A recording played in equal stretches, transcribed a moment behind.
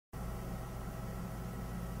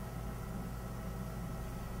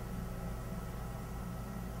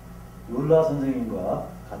룰라 선생님과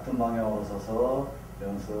같은 방향으로 서서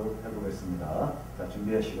연습해 보겠습니다. 자,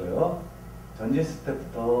 준비하시고요. 전진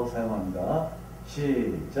스텝부터 사용합니다.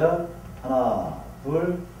 시작. 하나,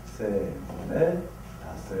 둘, 셋, 넷,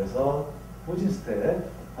 다섯, 여섯. 후진 스텝.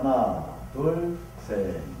 하나, 둘,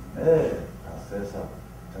 셋, 넷, 다섯, 여섯.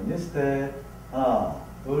 전진 스텝. 하나,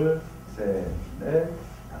 둘, 셋, 넷,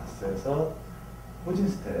 다섯, 여섯. 후진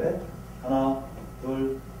스텝. 하나,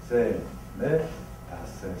 둘, 셋, 넷,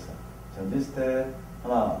 다섯, 여섯. 전진 스텝.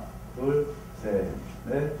 하나, 둘, 셋,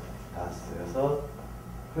 넷, 다섯, 여섯.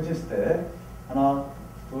 후진 스텝. 하나,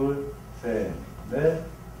 둘, 셋, 넷,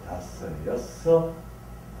 다섯, 여섯.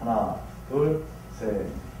 하나, 둘, 셋,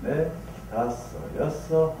 넷, 다섯,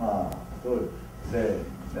 여섯. 하나, 둘, 셋,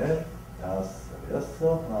 넷, 다섯,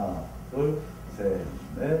 여섯. 하나, 둘, 셋,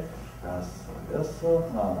 넷, 다섯, 여섯.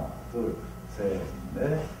 하나, 둘, 셋,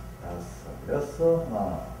 넷, 다섯, 여섯.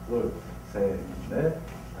 하나, 둘, 셋, 넷,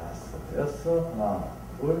 다섯, 여섯. 하나,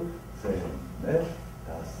 둘, 셋, 넷,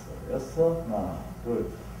 다섯, 여섯. 하나, 둘,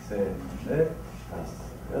 셋, 넷,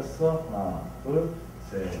 다섯, 여섯. 하나, 둘,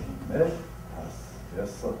 셋, 넷, 다섯,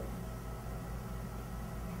 여섯.